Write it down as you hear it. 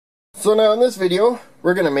So now in this video,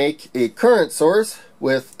 we're going to make a current source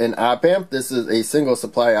with an op amp. This is a single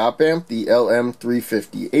supply op amp, the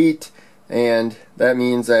LM358, and that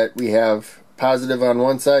means that we have positive on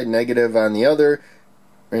one side, negative on the other,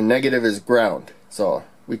 and negative is ground. So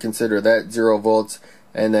we consider that 0 volts,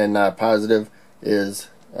 and then positive is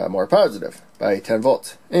more positive by 10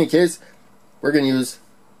 volts. In any case, we're going to use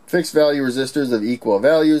fixed value resistors of equal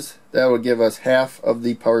values. That will give us half of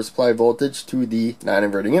the power supply voltage to the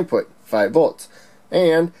non-inverting input, 5 volts.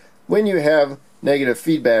 And when you have negative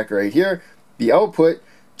feedback right here, the output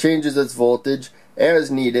changes its voltage as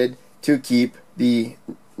needed to keep the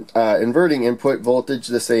inverting input voltage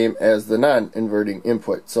the same as the non-inverting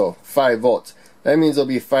input. So 5 volts. That means there'll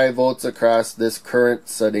be 5 volts across this current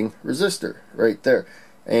setting resistor right there.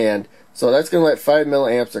 And so that's going to let 5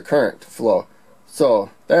 milliamps of current flow. So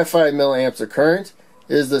that 5 milliamps of current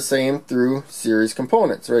is the same through series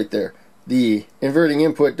components right there. The inverting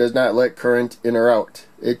input does not let current in or out.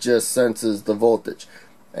 It just senses the voltage.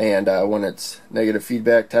 And when it's negative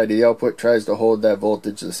feedback tied to the output, tries to hold that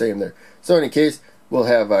voltage the same there. So in any case, we'll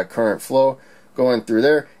have current flow going through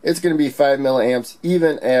there. It's going to be 5 milliamps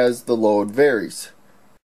even as the load varies.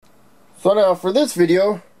 So now for this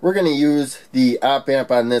video, we're going to use the op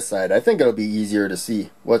amp on this side. I think it'll be easier to see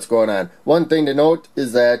what's going on. One thing to note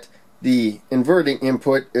is that the inverting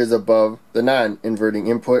input is above the non-inverting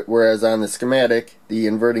input, whereas on the schematic, the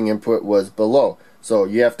inverting input was below. So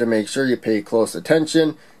you have to make sure you pay close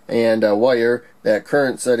attention and wire that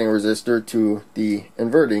current setting resistor to the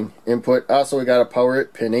inverting input. Also, we got to power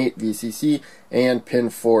it, pin 8 VCC and pin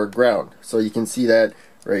 4 ground. So you can see that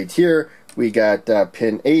right here. We got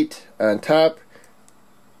pin 8 on top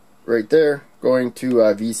right there going to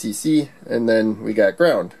VCC, and then we got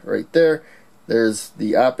ground right there. There's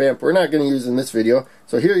the op amp we're not going to use in this video.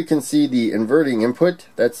 So here you can see the inverting input.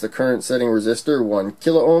 That's the current setting resistor, 1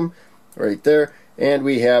 kilo ohm right there. And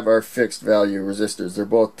we have our fixed value resistors. They're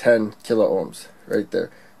both 10 kilo ohms right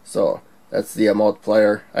there. So that's the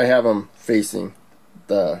multiplier. I have them facing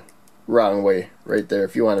the wrong way right there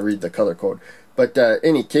if you want to read the color code. But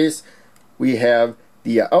any case, we have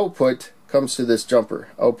the output comes to this jumper.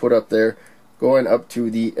 Output up there going up to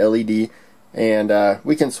the LED. And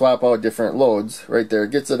we can swap out different loads right there.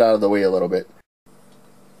 It gets it out of the way a little bit.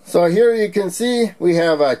 So here you can see we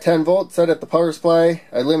have 10 volts set at the power supply.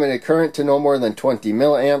 I limited current to no more than 20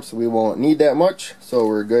 milliamps. We won't need that much, so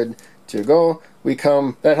we're good to go.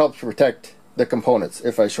 That helps protect the components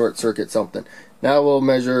if I short circuit something. Now we'll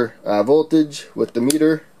measure voltage with the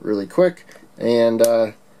meter really quick. And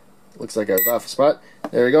looks like I was off a spot.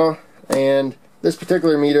 There we go. And this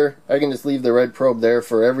particular meter, I can just leave the red probe there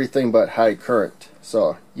for everything but high current.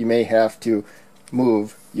 So you may have to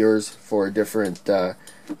move yours for a different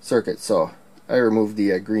circuit. So I removed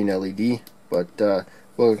the green LED, but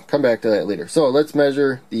we'll come back to that later. So let's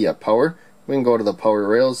measure the power. We can go to the power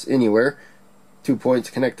rails anywhere. 2 points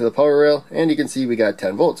connect to the power rail, and you can see we got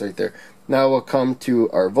 10 volts right there. Now we'll come to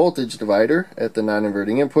our voltage divider at the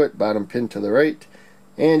non-inverting input, bottom pin to the right,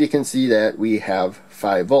 and you can see that we have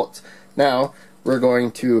 5 volts. Now we're going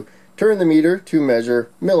to turn the meter to measure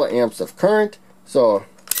milliamps of current. So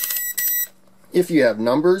if you have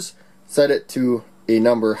numbers, set it to a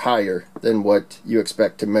number higher than what you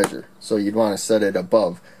expect to measure. So you'd want to set it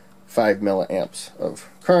above 5 milliamps of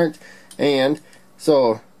current. And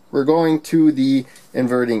so we're going to the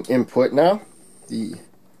inverting input now, the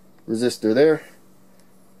resistor there,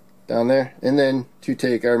 down there. And then to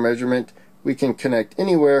take our measurement, we can connect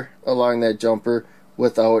anywhere along that jumper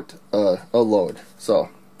without a load. So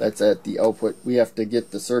that's at the output. We have to get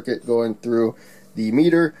the circuit going through the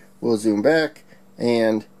meter. We'll zoom back,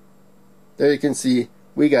 and there you can see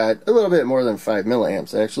we got a little bit more than 5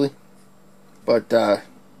 milliamps actually, but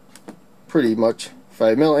pretty much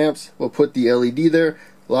 5 milliamps. We'll put the LED there,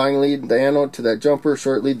 long lead the anode to that jumper,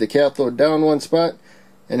 short lead the cathode down one spot,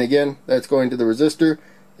 and again that's going to the resistor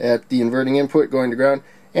at the inverting input going to ground,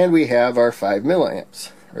 and we have our 5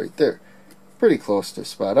 milliamps right there. Pretty close to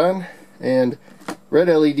spot on. And red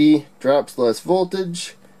LED drops less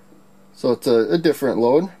voltage, so it's a different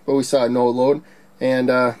load, but we saw no load,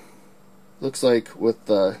 and looks like with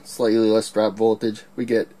slightly less drop voltage we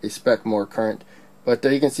get a speck more current. But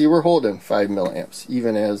you can see we're holding 5 milliamps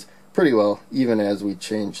even as pretty well, even as we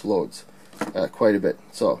change loads quite a bit.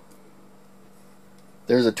 So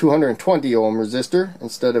there's a 220 ohm resistor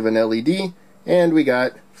instead of an LED, and we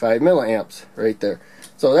got 5 milliamps right there.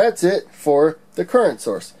 So that's it for the current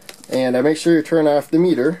source. And make sure you turn off the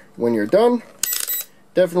meter when you're done.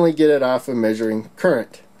 Definitely get it off of measuring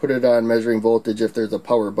current. Put it on measuring voltage if there's a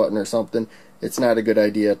power button or something. It's not a good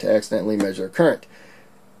idea to accidentally measure current.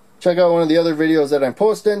 Check out one of the other videos that I'm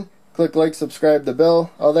posting. Click click like, subscribe, the bell,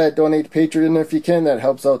 all that. Donate to Patreon if you can. That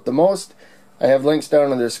helps out the most. I have links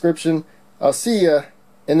down in the description. I'll see you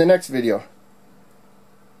in the next video.